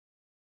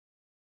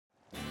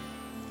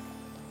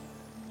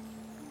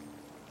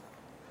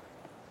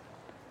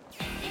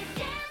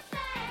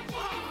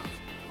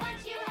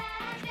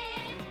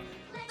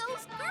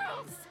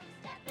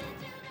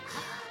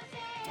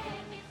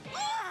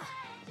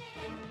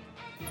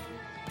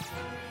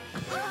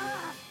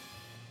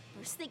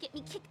First they get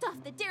me kicked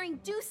off the Daring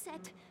Do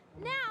set.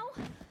 Now...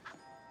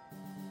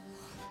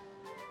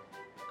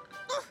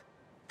 Ugh,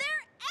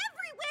 they're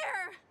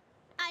everywhere!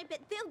 I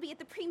bet they'll be at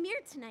the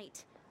premiere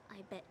tonight.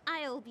 I bet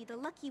I'll be the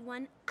lucky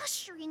one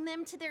ushering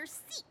them to their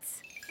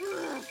seats.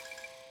 Ugh.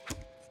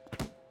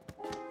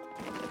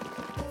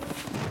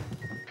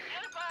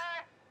 Jennifer,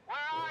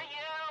 where are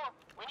you?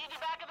 We need you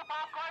back at the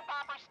popcorn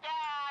popper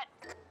stat.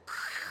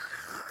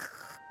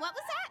 What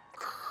was that?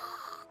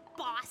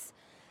 Boss,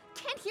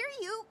 can't hear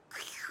you.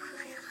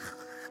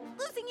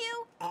 Losing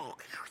you.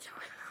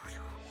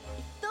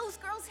 If those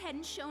girls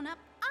hadn't shown up,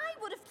 I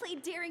would have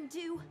played Daring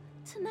Do.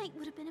 Tonight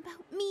would have been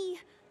about me.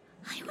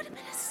 I would have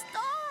been a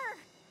star.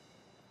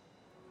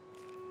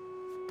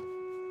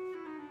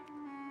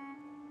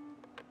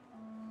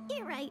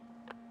 You're right.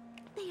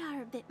 They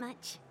are a bit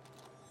much.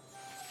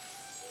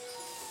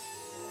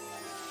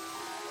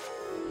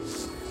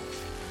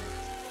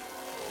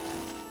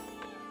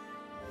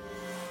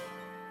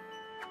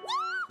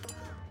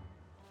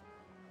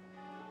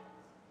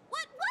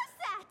 What was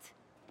that?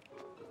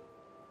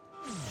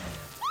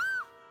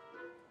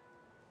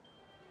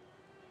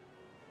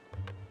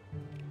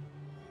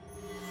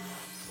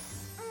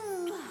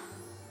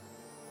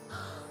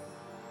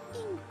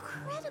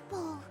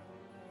 Incredible.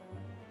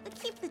 But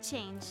keep the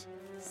change.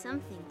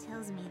 Something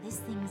tells me this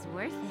thing's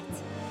worth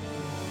it.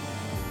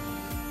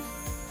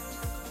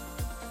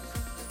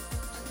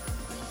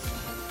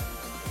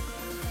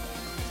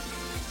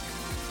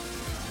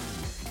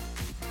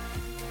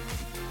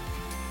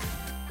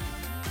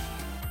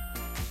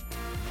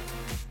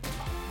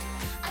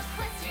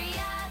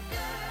 Equestria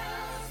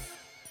girls.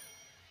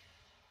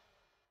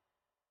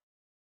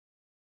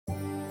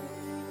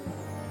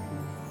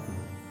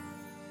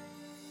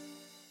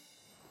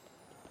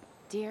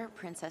 Dear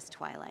Princess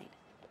Twilight,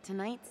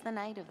 tonight's the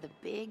night of the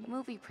big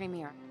movie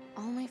premiere.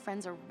 All my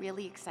friends are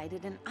really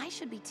excited, and I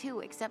should be too,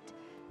 except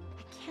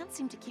I can't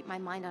seem to keep my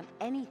mind on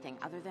anything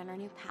other than our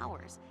new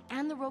powers,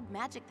 and the rogue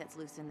magic that's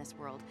loose in this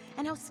world,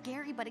 and how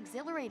scary but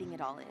exhilarating it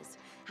all is.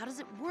 How does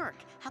it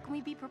work? How can we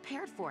be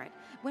prepared for it?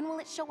 When will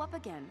it show up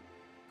again?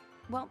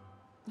 Well,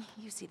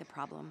 you see the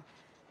problem.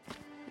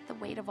 With the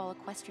weight of all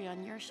Equestria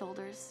on your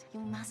shoulders, you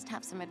must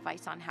have some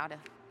advice on how to...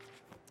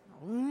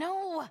 Oh,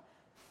 no!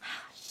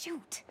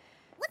 Shoot!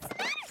 What's the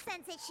matter,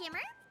 Sunset Shimmer?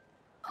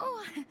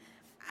 Oh,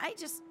 I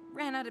just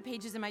ran out of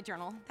pages in my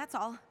journal, that's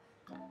all.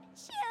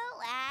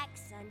 Chillax,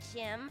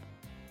 Sunshim.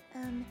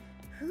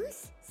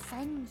 Who's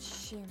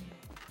Sunshim?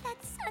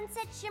 That's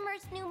Sunset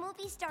Shimmer's new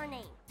movie star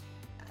name.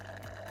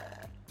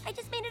 I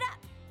just made it up.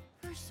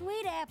 For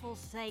Sweet Apple's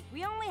sake,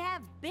 we only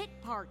have bit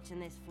parts in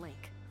this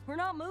flick. We're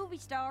not movie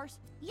stars.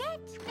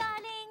 Yet,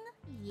 darling.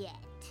 Yet.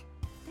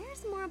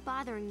 There's more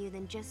bothering you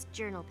than just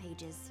journal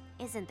pages,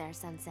 isn't there,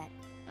 Sunset?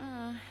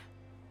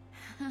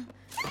 Come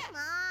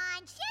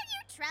on, share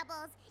your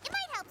troubles. It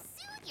might help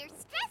soothe your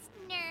stressed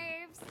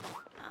nerves.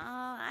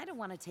 I don't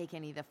want to take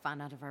any of the fun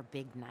out of our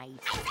big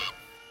night. I said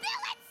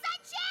spill it,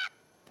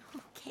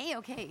 Sunship!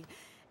 Okay.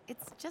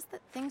 It's just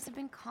that things have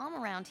been calm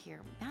around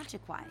here,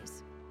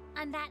 magic-wise.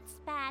 And that's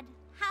bad.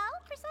 How,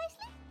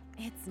 precisely?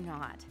 It's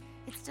not.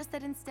 It's just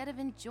that instead of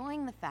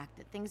enjoying the fact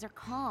that things are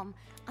calm,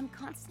 I'm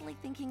constantly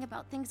thinking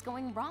about things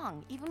going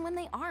wrong, even when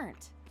they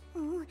aren't.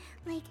 Ooh,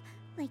 like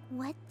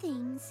what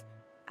things?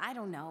 I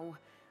don't know.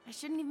 I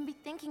shouldn't even be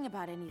thinking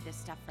about any of this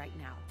stuff right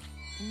now.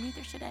 And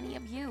neither should any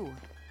of you.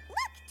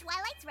 Look,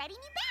 Twilight's writing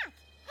you back.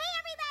 Hey,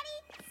 everybody!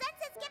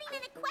 Sunset's getting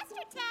an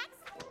Equestria tax.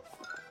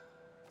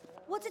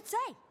 What's it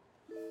say?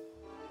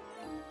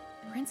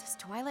 Princess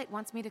Twilight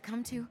wants me to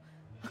come to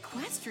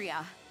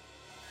Equestria.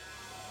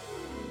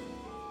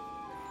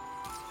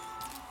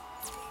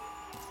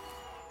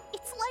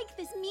 It's like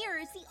this mirror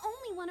is the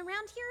only one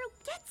around here who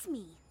gets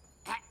me.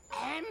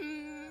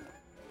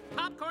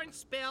 Popcorn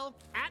spill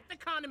at the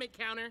condiment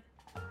counter.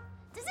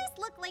 Does this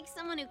look like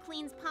someone who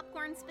cleans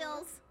popcorn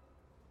spills?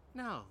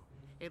 No,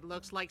 it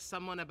looks like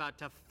someone about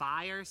to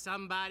fire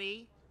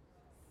somebody.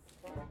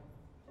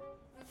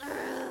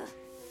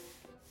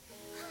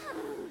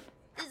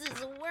 This is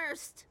the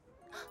worst.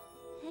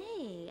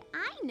 Hey,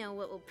 I know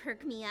what will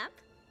perk me up.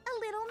 A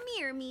little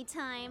mirror me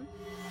time.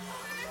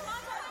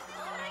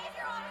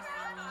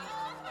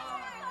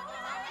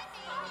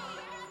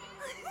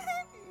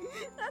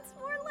 That's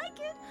more like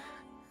it.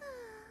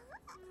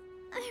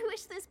 I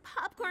wish this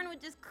popcorn would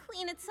just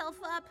clean itself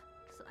up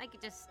so I could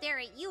just stare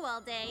at you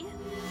all day.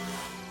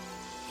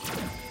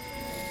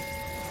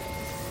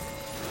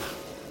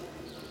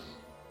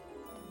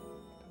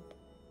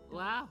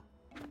 Wow.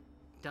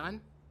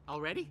 Done?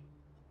 Already?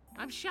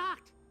 I'm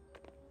shocked.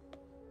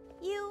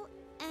 You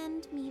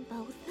and me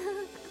both.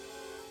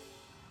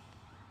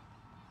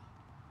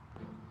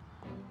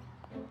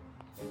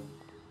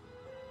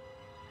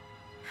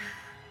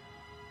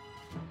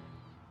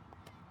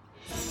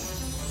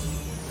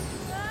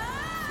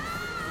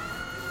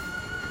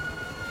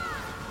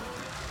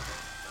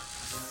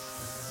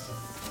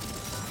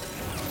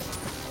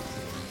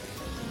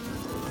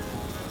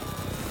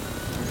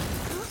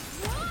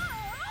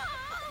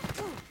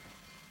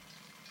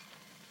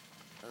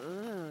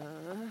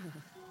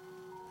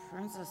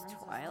 Princess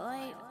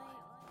Twilight?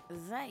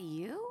 Is that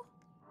you?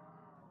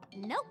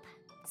 Nope.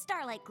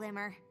 Starlight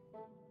Glimmer.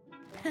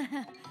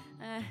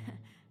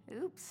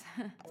 Oops.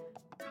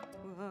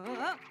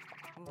 Whoa.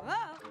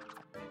 Whoa.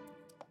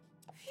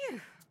 Phew.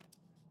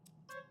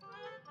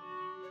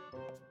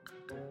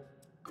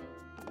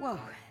 Whoa.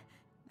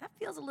 That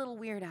feels a little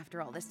weird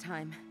after all this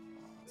time.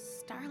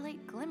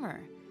 Starlight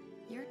Glimmer.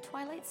 You're a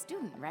Twilight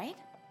student, right?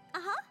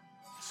 Uh-huh.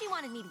 She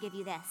wanted me to give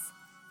you this.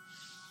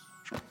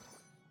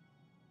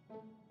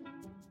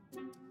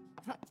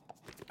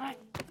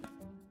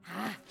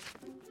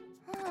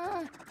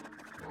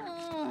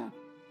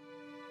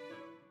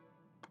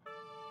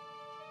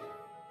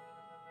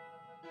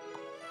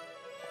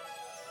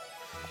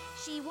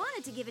 She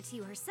wanted to give it to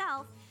you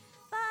herself,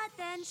 but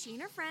then she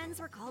and her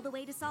friends were called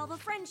away to solve a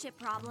friendship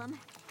problem.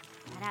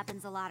 That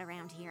happens a lot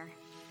around here.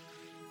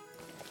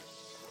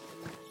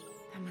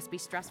 That must be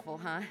stressful,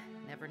 huh?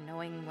 Never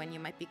knowing when you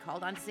might be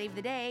called on to save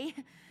the day.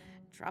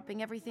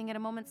 Dropping everything at a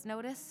moment's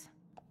notice.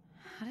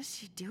 How does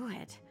she do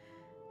it?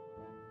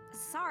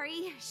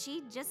 Sorry,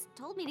 she just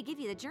told me to give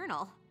you the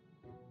journal.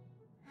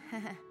 So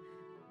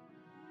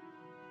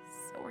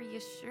are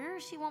you sure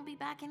she won't be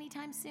back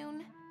anytime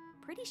soon?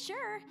 Pretty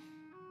sure.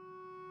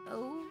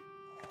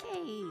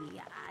 Okay,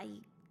 I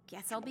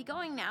guess I'll be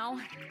going now.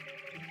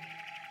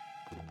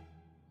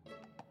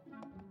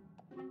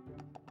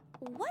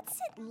 What's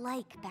it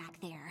like back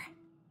there?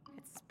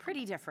 It's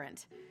pretty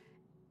different.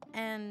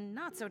 And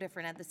not so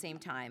different at the same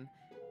time.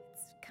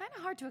 It's kind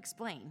of hard to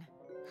explain.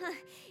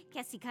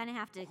 Guess you kind of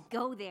have to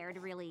go there to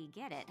really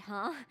get it,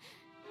 huh?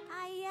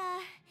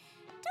 I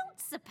don't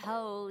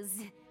suppose.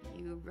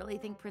 You really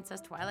think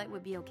Princess Twilight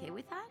would be okay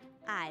with that?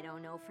 I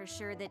don't know for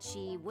sure that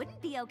she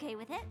wouldn't be okay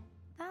with it.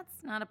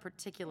 That's not a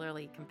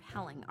particularly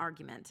compelling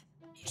argument.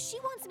 She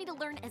wants me to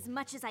learn as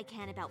much as I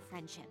can about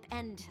friendship,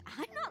 and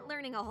I'm not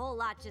learning a whole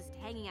lot just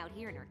hanging out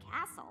here in her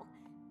castle.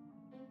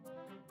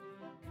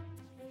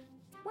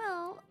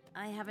 Well,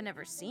 I haven't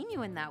ever seen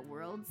you in that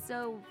world,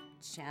 so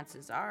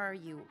chances are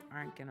you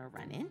aren't gonna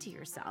run into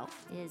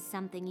yourself. Is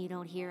something you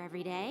don't hear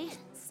every day.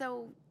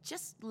 So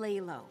just lay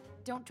low.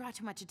 Don't draw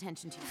too much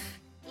attention to you.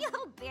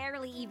 You'll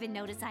barely even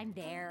notice I'm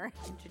there.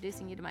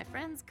 Introducing you to my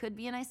friends could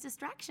be a nice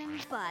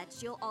distraction.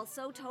 But you'll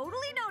also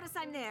totally notice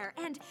I'm there,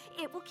 and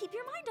it will keep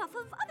your mind off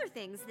of other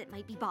things that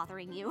might be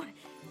bothering you.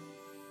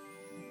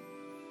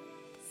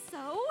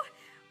 So,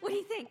 what do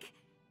you think?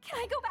 Can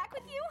I go back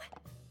with you?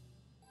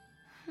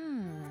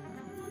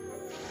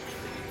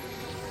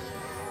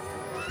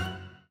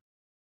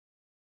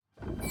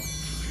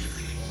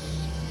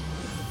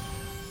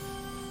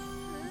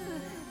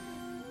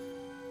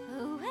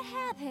 Oh, what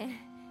happened?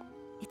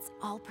 It's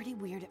all pretty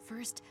weird at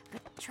first,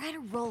 but try to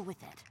roll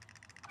with it.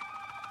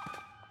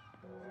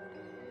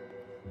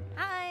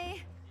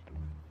 Hi!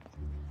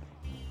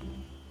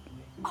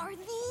 Are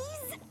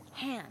these?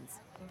 Hands.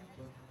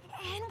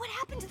 And what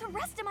happened to the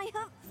rest of my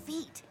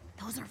Feet.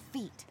 Those are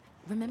feet.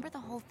 Remember the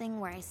whole thing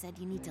where I said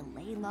you need to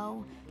lay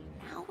low?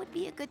 Now would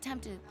be a good time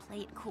to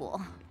play it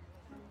cool.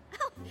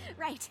 Oh,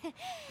 right.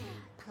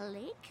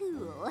 Play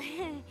cool.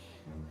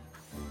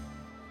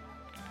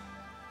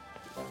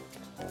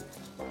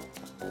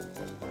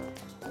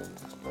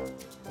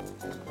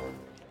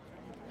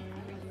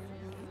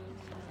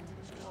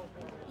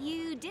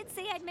 You did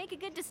say I'd make a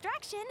good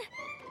distraction.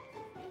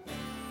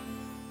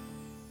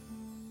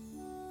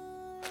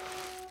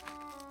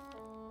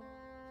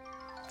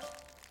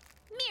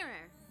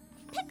 Mirror,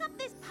 pick up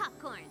this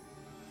popcorn.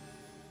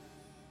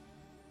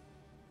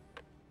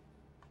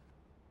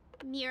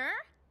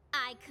 Mirror,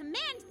 I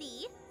command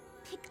thee,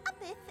 pick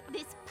uppeth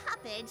this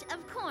poppage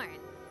of corn.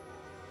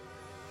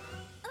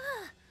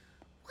 Ugh,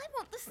 why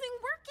won't this thing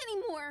work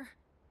anymore?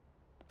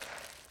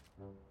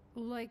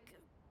 Like,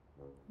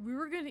 we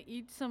were gonna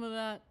eat some of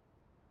that.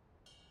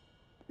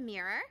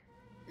 Mirror,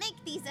 make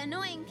these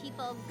annoying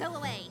people go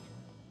away.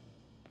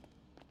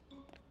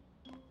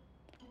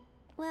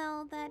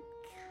 Well, that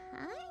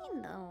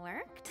kinda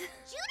worked.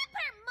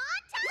 Juniper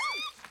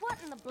Montage!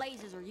 What in the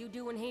blazes are you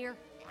doing here?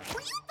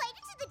 Were you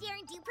invited to the Dare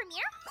and Do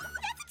premiere?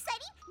 That's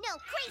exciting! No,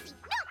 crazy!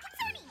 No,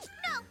 concerning!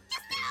 No,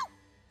 just no!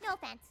 No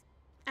offense.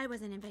 I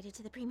wasn't invited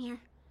to the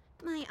premiere.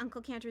 My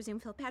Uncle Can't Resume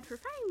felt bad for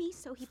firing me,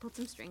 so he pulled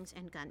some strings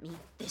and got me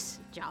this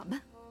job.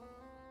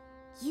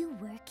 You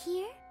work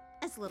here?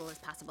 As little as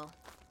possible.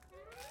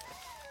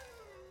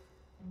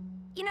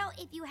 You know,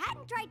 if you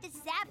hadn't tried to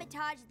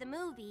sabotage the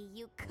movie,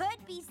 you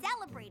could be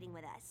celebrating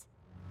with us.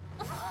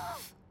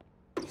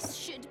 This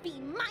should be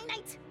my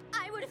night!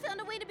 I would have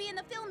found a way to be in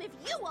the film if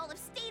you all have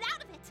stayed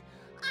out of it!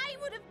 I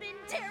would have been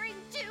daring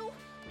too!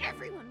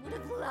 Everyone would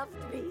have loved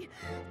me!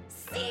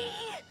 See?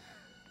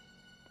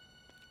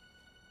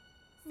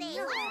 Say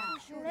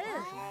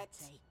what?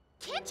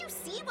 Can't you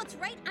see what's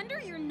right under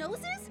your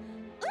noses?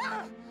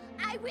 Ugh!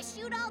 I wish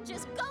you'd all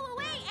just go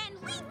away and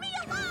leave me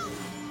alone!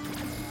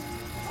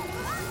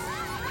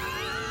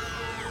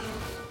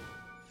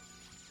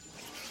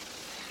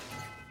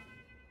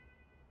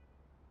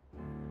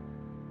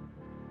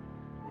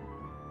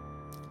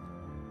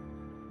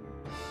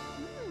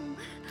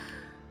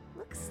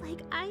 Looks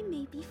like I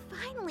may be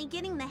finally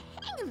getting the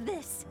hang of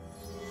this.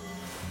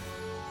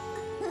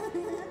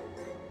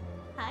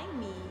 Hi,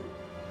 me.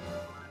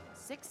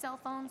 6 cell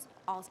phones,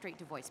 all straight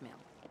to voicemail.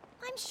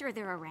 I'm sure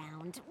they're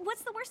around.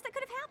 What's the worst that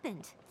could have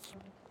happened?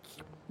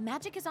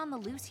 Magic is on the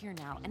loose here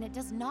now, and it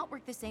does not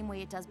work the same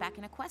way it does back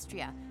in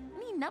Equestria.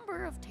 Any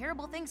number of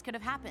terrible things could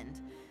have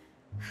happened.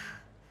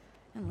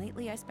 And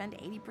lately I spend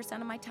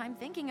 80% of my time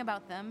thinking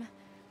about them.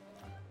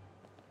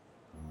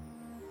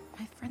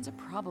 My friends are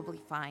probably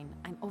fine.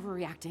 I'm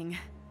overreacting,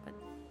 but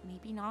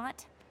maybe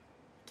not.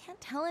 I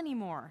can't tell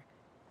anymore.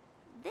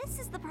 This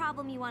is the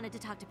problem you wanted to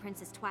talk to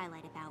Princess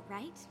Twilight about,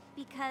 right?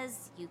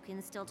 Because you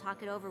can still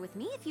talk it over with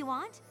me if you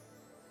want.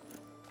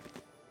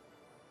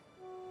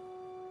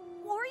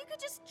 Or you could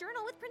just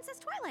journal with Princess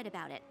Twilight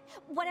about it.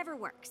 Whatever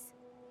works.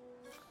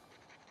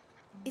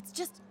 It's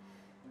just,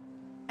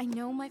 I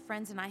know my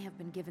friends and I have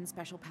been given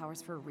special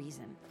powers for a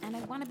reason, and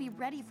I want to be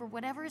ready for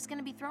whatever is going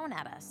to be thrown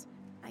at us.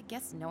 I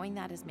guess knowing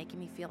that is making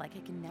me feel like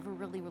I can never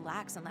really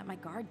relax and let my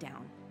guard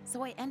down.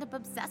 So I end up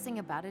obsessing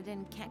about it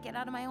and can't get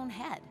out of my own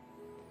head.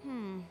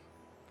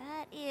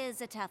 That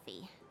is a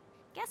toughie.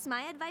 Guess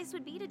my advice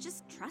would be to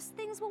just trust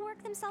things will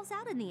work themselves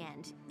out in the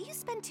end. You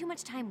spend too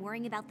much time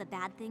worrying about the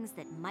bad things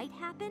that might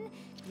happen,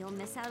 you'll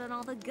miss out on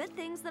all the good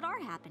things that are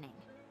happening.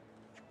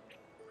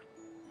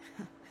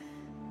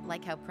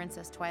 Like how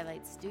Princess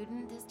Twilight's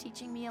student is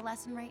teaching me a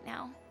lesson right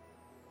now.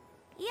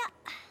 Yeah,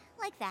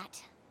 like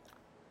that.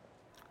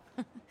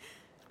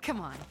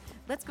 Come on,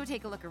 let's go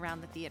take a look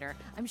around the theater.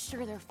 I'm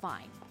sure they're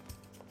fine.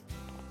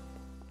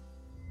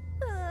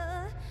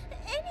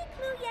 Any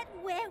clue yet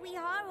where we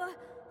are or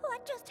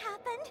what just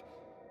happened?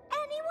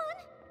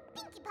 Anyone?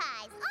 Pinkie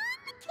Pie's on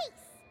the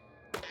case.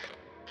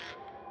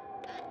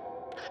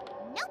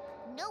 Nope,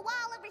 no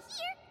wall over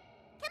here.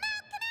 Come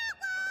out,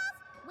 walls!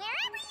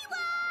 Wherever you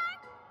are!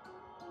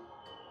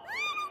 I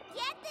don't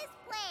get this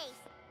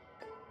place.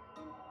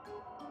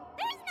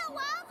 There's no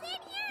walls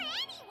in here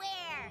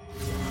anywhere.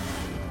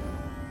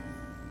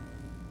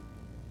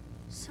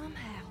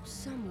 Somehow,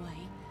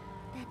 someway,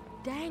 that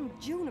dang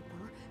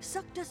Juniper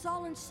sucked us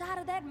all inside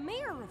of that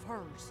mirror of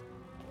hers.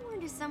 Or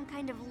into some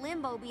kind of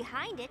limbo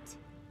behind it.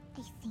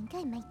 I think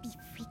I might be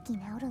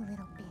freaking out a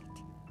little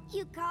bit.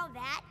 You call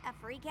that a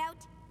freak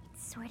out?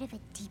 It's sort of a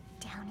deep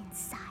down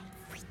inside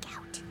freak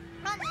out.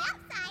 On the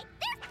outside,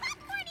 there's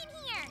popcorn in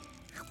here!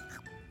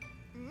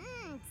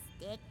 Mmm,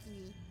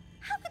 sticky.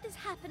 How could this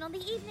happen on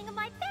the evening of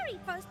my very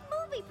first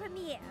movie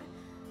premiere?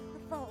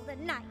 Of all the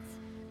nights.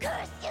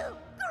 Curse you,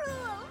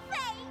 cruel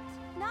fate!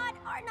 Not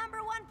our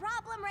 #1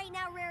 problem right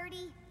now,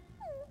 Rarity.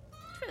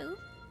 True.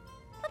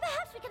 But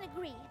perhaps we can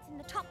agree it's in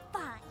the top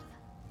 5.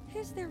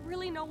 Is there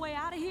really no way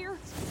out of here?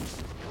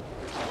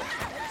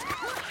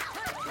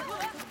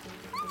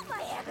 Oh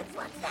my heavens,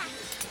 what's that?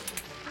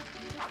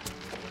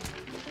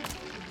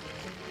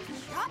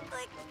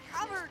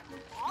 Chocolate-covered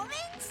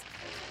almonds?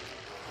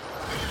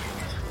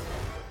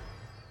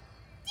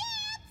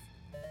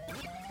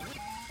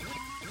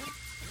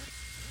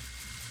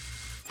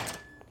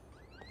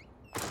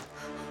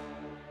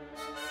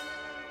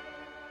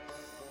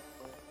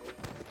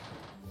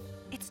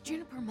 It's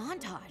Juniper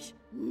Montage.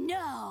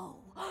 No!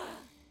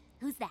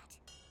 Who's that?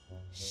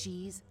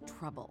 She's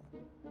trouble.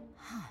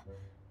 Huh.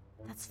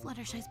 That's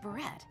Fluttershy's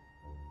barrette.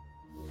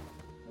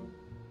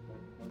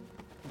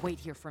 Wait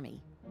here for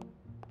me.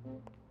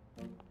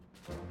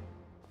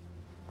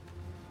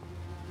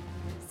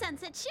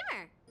 Sunset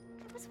Shimmer.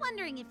 I was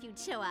wondering if you'd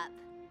show up.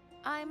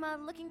 I'm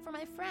looking for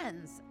my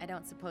friends. I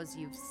don't suppose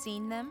you've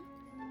seen them?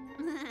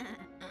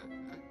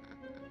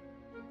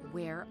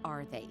 Where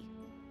are they?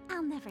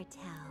 I'll never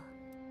tell.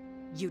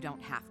 You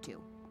don't have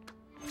to.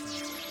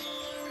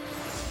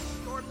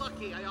 You're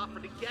lucky I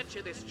offered to get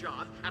you this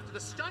job after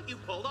the stunt you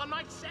pulled on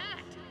my set.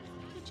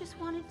 I just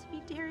wanted to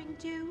be Daring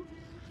Do.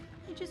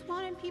 I just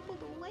wanted people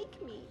to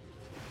like me.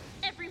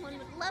 Everyone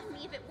would love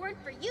me if it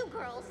weren't for you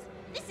girls.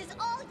 This is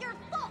all your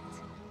fault.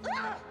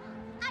 Ugh!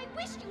 I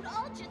wish you'd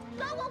all just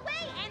go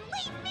away and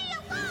leave me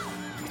alone!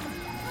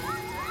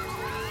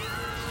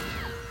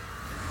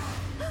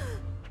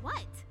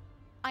 What?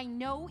 I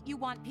know you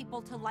want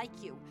people to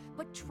like you,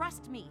 but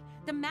trust me,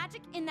 the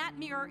magic in that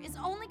mirror is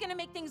only gonna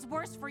make things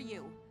worse for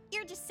you.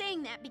 You're just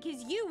saying that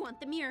because you want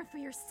the mirror for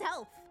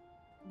yourself.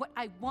 What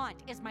I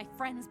want is my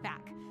friends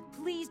back.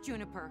 Please,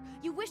 Juniper,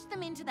 you wish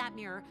them into that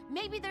mirror.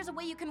 Maybe there's a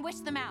way you can wish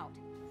them out.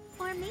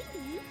 Or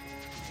maybe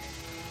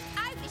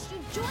I wish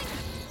you'd join me.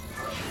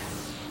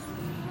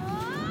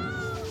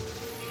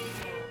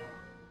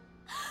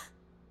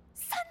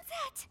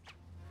 Sunset!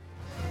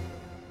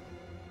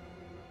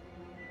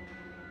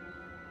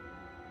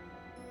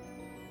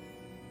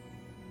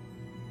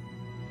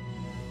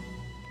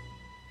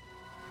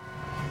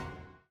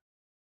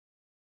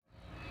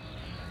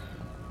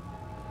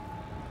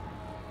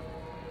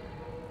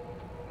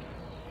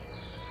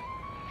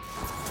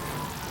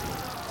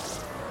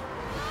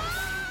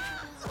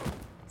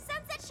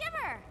 Sunset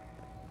Shimmer!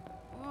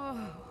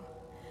 Oh.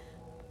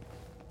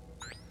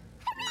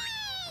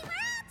 Hooray!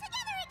 We're all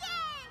together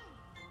again!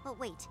 But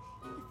wait,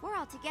 if we're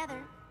all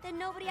together, then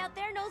nobody out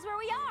there knows where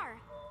we are.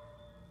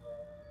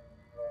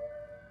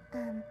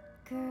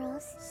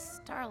 Girls.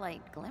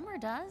 Starlight Glimmer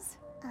does.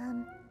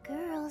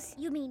 Girls.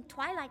 You mean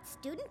Twilight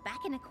student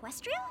back in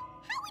Equestria?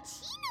 How would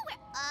she know where?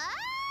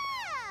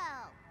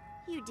 Oh!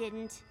 You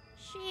didn't.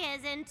 She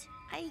isn't.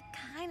 I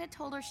kinda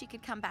told her she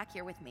could come back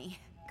here with me.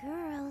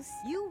 Girls.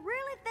 You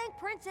really think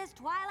Princess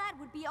Twilight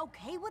would be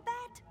okay with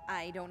that?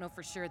 I don't know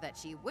for sure that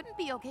she wouldn't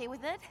be okay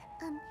with it.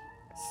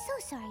 So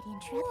sorry to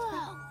interrupt.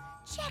 Whoa!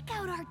 Check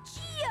out our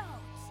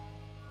geodes!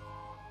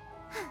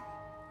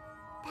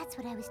 That's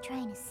what I was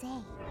trying to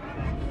say.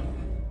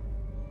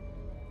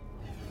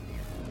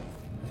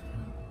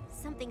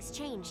 Something's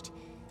changed.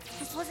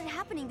 This wasn't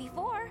happening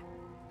before.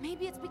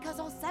 Maybe it's because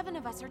all 7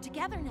 of us are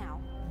together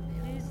now.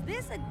 Is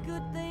this a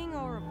good thing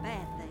or a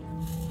bad thing?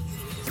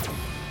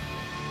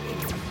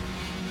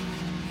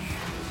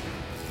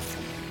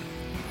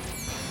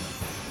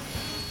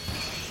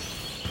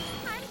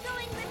 I'm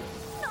going with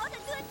not a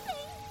good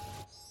thing.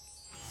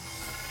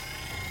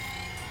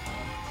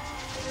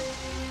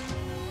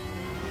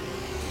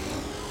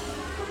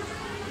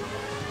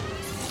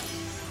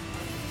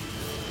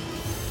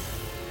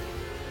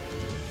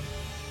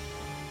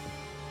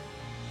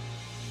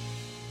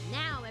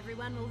 Now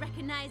everyone will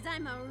recognize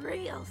I'm a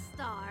real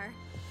star.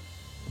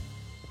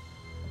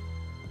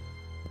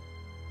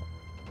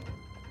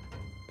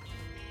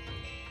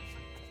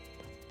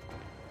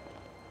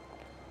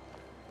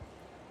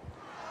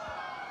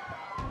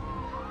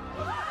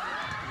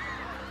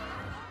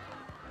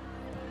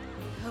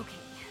 Okay,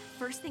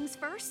 first things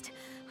first,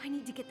 I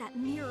need to get that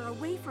mirror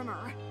away from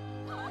her.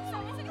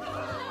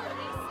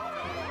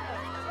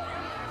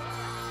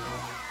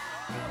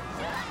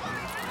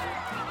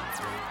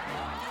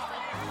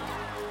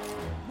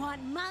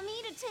 Want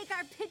Mommy to take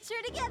our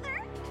picture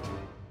together?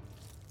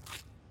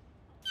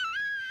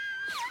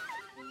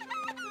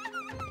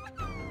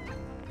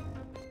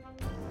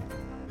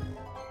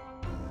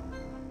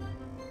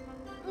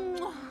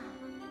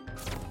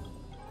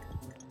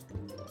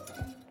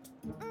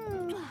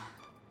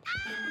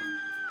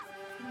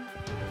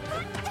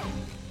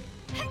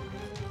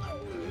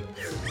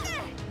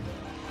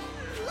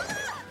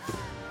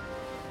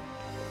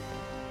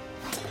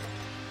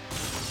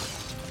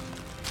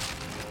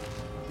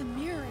 The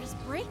mirror is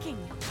breaking.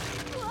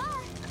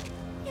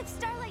 If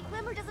Starlight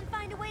Glimmer doesn't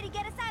find a way to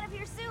get us out of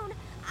here soon,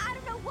 I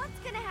don't know what's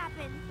gonna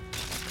happen.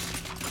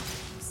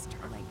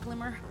 Starlight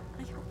Glimmer,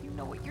 I hope you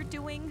know what you're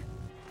doing.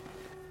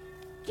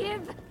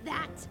 Give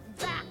that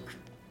back!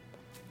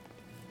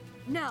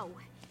 No,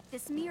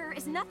 this mirror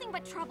is nothing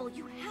but trouble.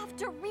 You have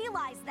to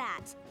realize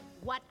that.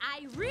 What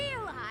I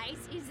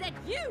realize is that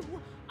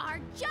you are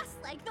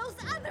just like those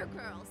other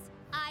girls.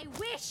 I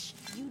wish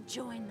you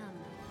join them.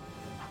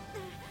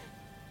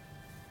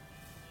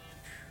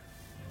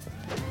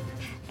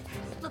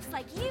 Looks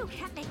like you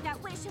can't make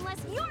that wish unless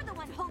you're the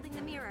one holding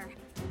the mirror.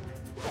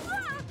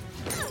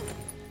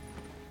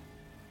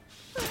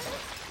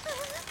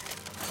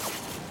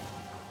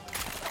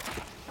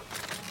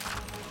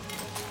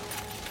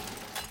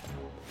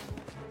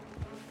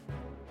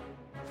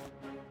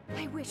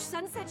 I wish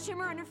Sunset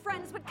Shimmer and her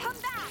friends would come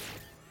back.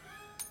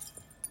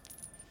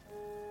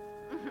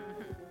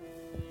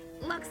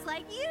 Looks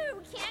like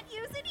you can't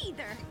use it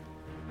either.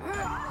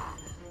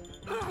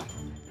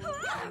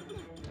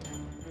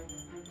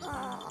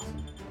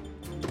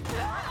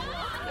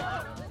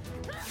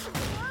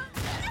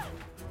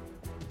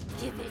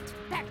 Give it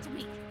back to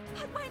me.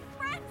 But my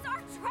friends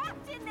are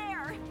trapped in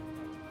there.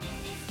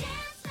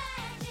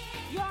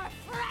 Your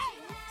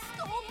friend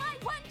stole my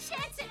one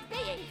chance at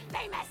being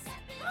famous.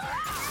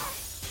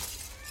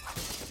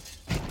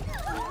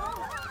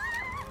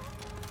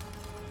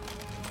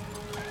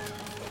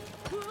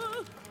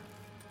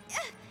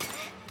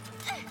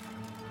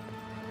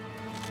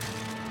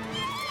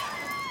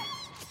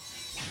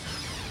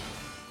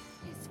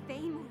 Is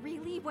fame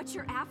really what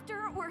you're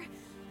after, or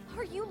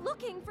are you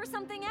looking for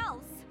something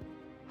else?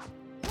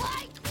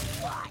 Like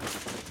what?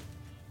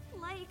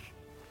 Like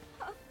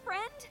a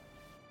friend?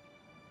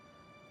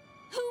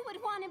 Who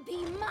would want to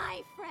be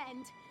my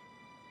friend?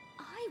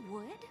 I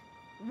would.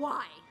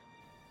 Why?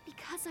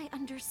 Because I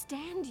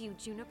understand you,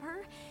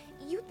 Juniper.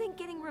 You think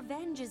getting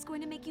revenge is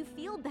going to make you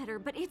feel better,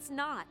 but it's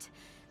not.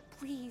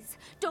 Please,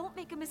 don't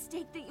make a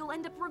mistake that you'll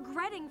end up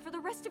regretting for the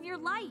rest of your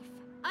life.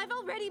 I've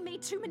already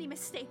made too many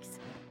mistakes.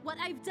 What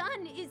I've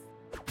done is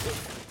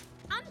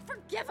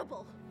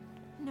unforgivable.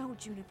 No,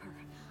 Juniper.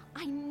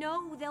 I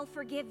know they'll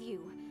forgive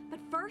you. But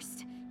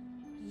first,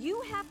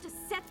 you have to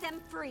set them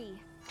free.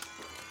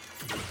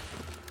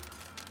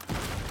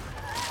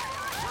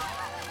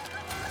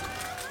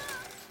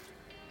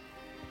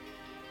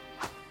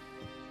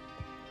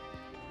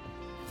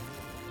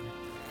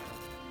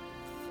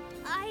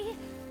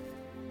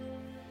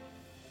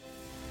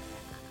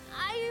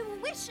 I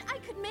wish I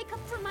could make up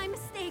for my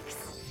mistakes.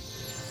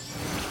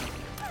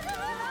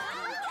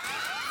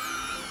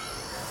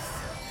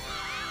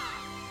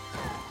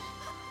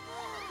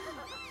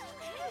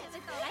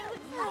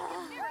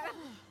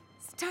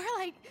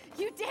 Starlight,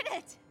 you did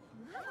it!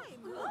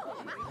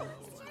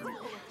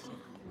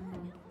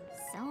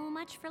 So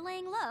much for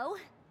laying low.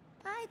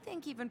 I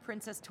think even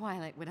Princess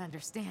Twilight would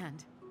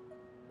understand.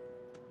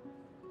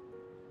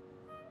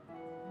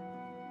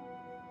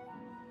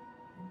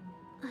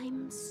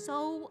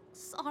 so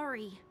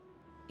sorry.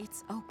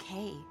 It's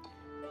okay.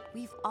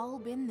 We've all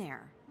been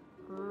there.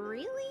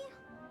 Really?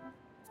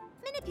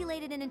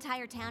 Manipulated an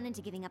entire town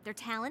into giving up their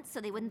talents so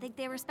they wouldn't think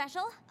they were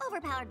special?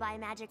 Overpowered by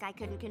magic I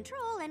couldn't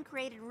control and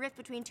created a rift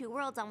between two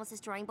worlds, almost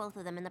destroying both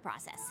of them in the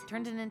process.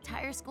 Turned an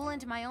entire school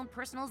into my own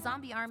personal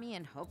zombie army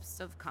in hopes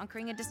of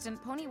conquering a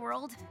distant pony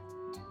world.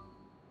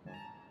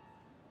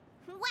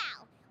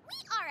 Wow, we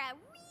are a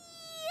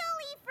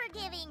really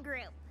forgiving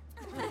group.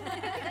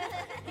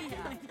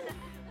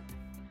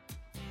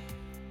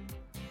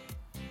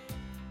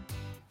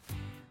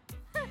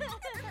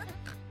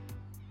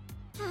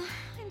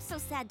 I'm so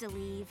sad to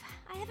leave.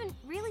 I haven't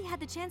really had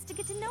the chance to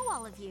get to know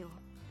all of you.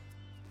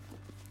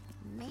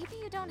 Maybe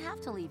you don't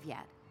have to leave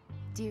yet.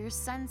 Dear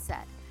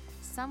Sunset,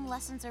 some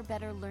lessons are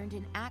better learned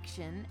in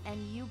action, and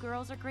you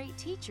girls are great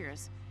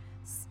teachers.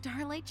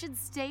 Starlight should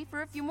stay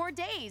for a few more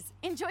days.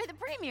 Enjoy the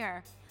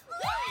premiere.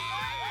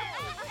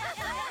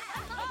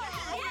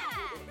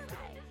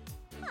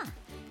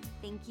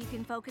 Think you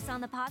can focus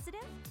on the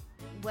positive?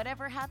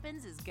 Whatever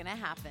happens is gonna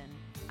happen.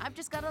 I've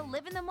just gotta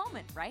live in the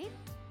moment, right?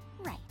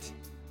 Right.